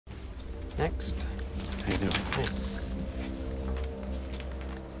Next. How you doing? Hey.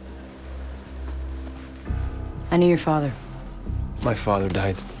 I knew your father. My father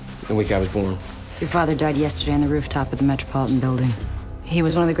died the week I was born. Your father died yesterday on the rooftop of the Metropolitan Building. He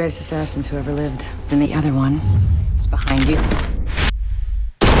was one of the greatest assassins who ever lived. Then the other one is behind you.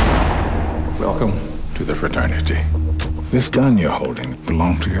 Welcome to the fraternity. This gun you're holding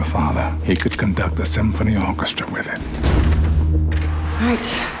belonged to your father. He could conduct a symphony orchestra with it. All right,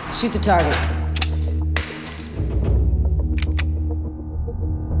 shoot the target.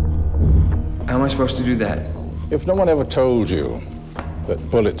 How am I supposed to do that? If no one ever told you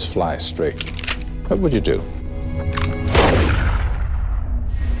that bullets fly straight, what would you do?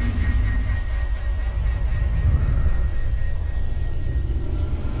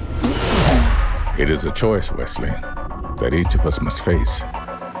 It is a choice, Wesley, that each of us must face.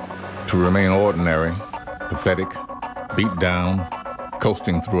 To remain ordinary, pathetic, beat down,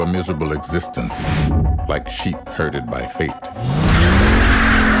 coasting through a miserable existence, like sheep herded by fate.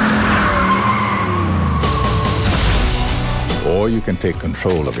 Or you can take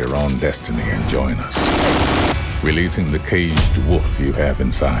control of your own destiny and join us, releasing the caged wolf you have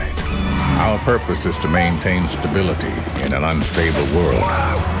inside. Our purpose is to maintain stability in an unstable world.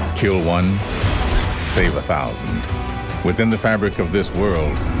 Kill one, save 1,000. Within the fabric of this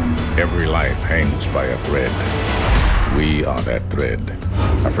world, every life hangs by a thread. We are that thread,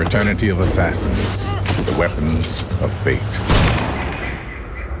 a fraternity of assassins, the weapons of fate.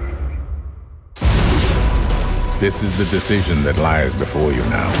 This is the decision that lies before you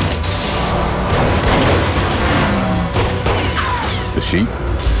now. The sheep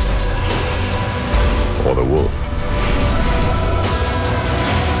or the wolf?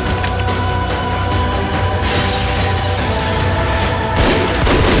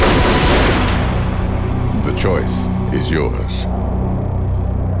 The choice is yours.